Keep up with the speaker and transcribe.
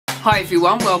Hi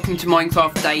everyone, welcome to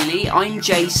Minecraft Daily. I'm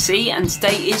JC and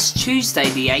today is Tuesday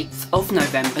the 8th of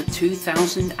November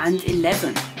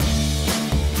 2011.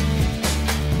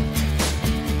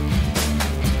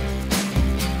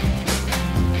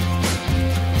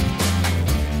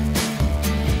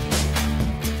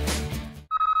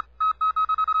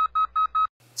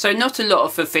 So not a lot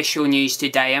of official news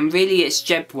today, and really it's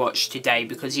JebWatch today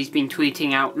because he's been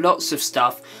tweeting out lots of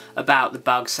stuff about the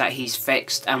bugs that he's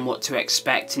fixed and what to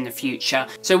expect in the future.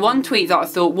 So one tweet that I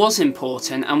thought was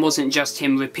important and wasn't just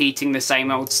him repeating the same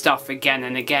old stuff again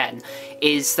and again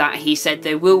is that he said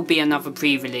there will be another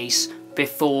pre-release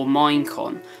before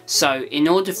Minecon. So in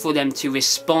order for them to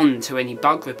respond to any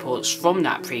bug reports from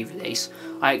that pre-release,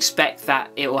 I expect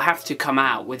that it will have to come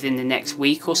out within the next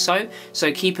week or so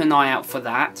keep an eye out for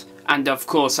that, and of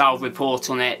course I'll report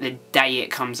on it the day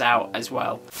it comes out as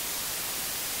well.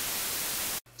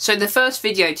 So the first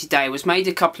video today was made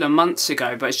a couple of months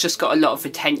ago, but it's just got a lot of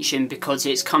attention because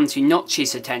it's come to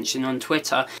Notch's attention on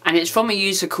Twitter, and it's from a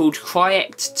user called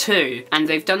Cryect2, and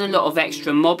they've done a lot of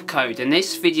extra mob code, and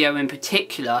this video in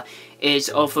particular is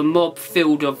of a mob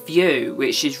field of view,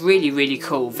 which is really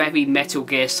cool, very Metal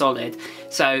Gear Solid.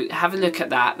 So have a look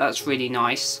at that, that's really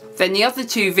nice. Then the other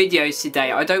two videos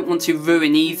today, I don't want to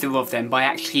ruin either of them by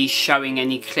actually showing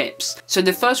any clips. So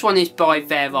the first one is by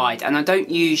Verified, and I don't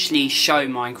usually show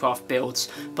Minecraft builds,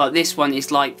 but this one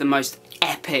is like the most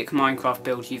epic Minecraft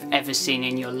build you've ever seen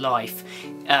in your life.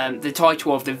 The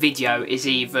title of the video is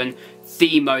even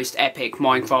the most epic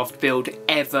Minecraft build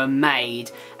ever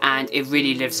made, and it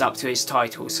really lives up to its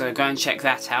title, so go and check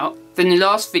that out. Then the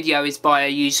last video is by a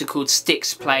user called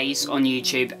Stix Plays on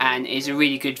YouTube, and is a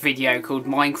really good video called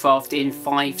Minecraft in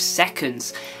 5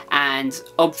 seconds, and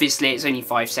obviously it's only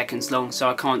 5 seconds long, so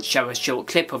I can't show a short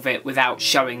clip of it without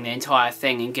showing the entire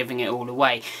thing and giving it all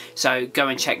away, so go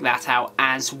and check that out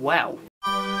as well.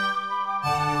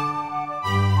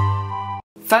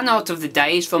 Fan art of the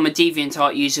day is from a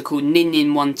DeviantArt user called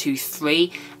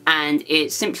Ninin123, and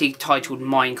it's simply titled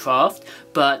Minecraft,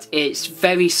 but it's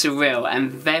very surreal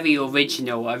and very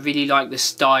original. I really like the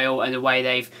style and the way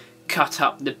they've cut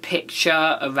up the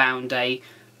picture around a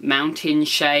mountain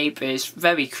shape. It's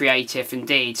very creative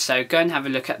indeed, so go and have a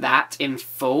look at that in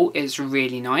full, it's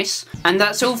really nice. And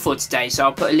that's all for today, so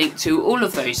I'll put a link to all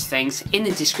of those things in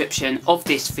the description of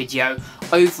this video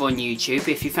over on YouTube.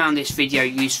 If you found this video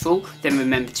useful, then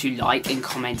remember to like and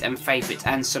comment and favourite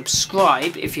and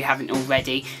subscribe if you haven't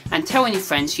already, and tell any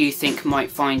friends who you think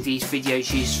might find these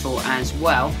videos useful as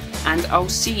well, and I'll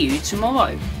see you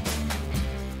tomorrow.